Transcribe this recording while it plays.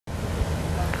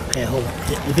Okay, hold on.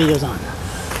 The video's on.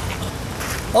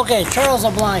 Okay, Charles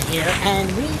LeBlanc here, and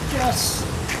we just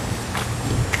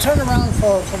turn around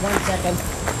for 1 second.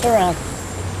 Turn around.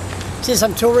 See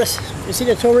some tourists? You see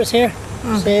the tourists here?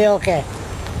 See, okay.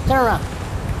 Turn around.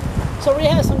 So we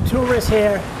have some tourists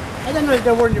here. I don't know if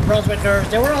they were New Brunswickers.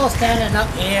 They were all standing up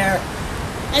here,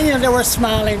 and you know they were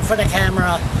smiling for the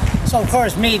camera. So of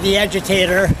course me, the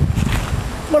agitator,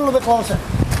 a little bit closer.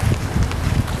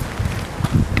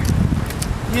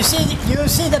 You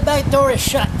see the back door is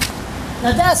shut.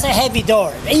 Now that's a heavy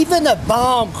door. Even a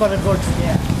bomb couldn't go through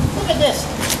there. Look at this.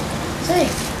 See?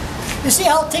 You see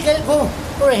how thick it is? Go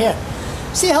right here.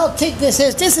 See how thick this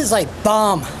is? This is like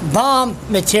bomb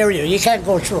material. You can't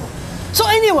go through. So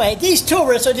anyway, these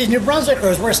tourists or these New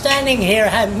Brunswickers were standing here,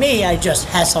 had me. I just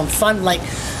had some fun. Like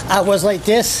I was like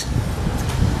this,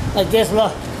 look.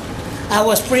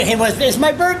 It's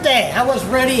my birthday. I was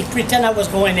ready, pretend I was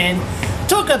going in.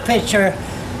 Took a picture.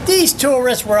 These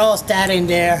tourists were all standing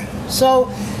there.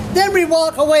 So then we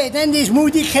walk away. Then these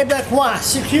moody Quebecois,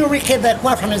 security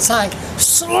Quebecois from inside,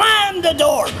 slam the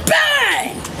door.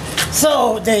 Bang!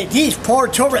 So these poor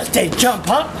tourists, they jump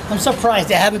up. I'm surprised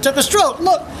they haven't took a stroke.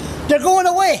 Look, they're going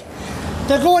away.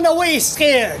 They're going away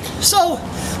scared. So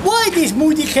why these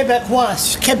moody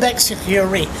Quebecois, Quebec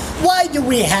security? Why do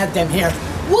we have them here?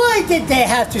 Why did they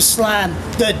have to slam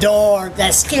the door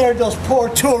that scared those poor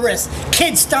tourists?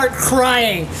 Kids start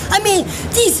crying. I mean,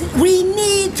 we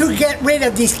need to get rid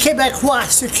of these Quebecois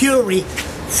security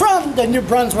from the New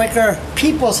Brunswicker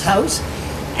people's house.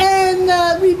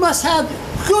 And we must have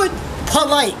good,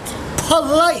 polite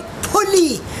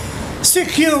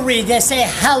security. They say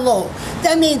hello.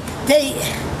 I mean, they're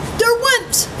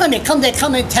wimps. I mean, they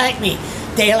come and attack me.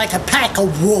 They're like a pack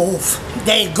of wolves.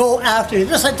 They go after you,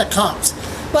 just like the cops.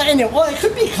 But anyway, well, it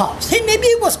could be cops. Hey, maybe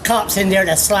it was cops in there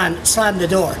that slammed the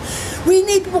door. We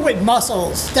need people with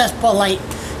muscles that's polite.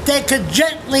 They could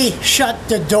gently shut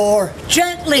the door.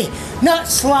 Gently, not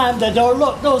slam the door.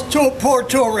 Look, those two poor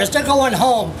tourists, they're going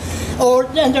home.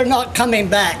 And they're not coming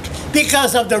back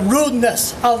because of the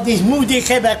rudeness of these moody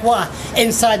Quebecois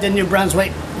inside the New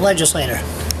Brunswick Legislature.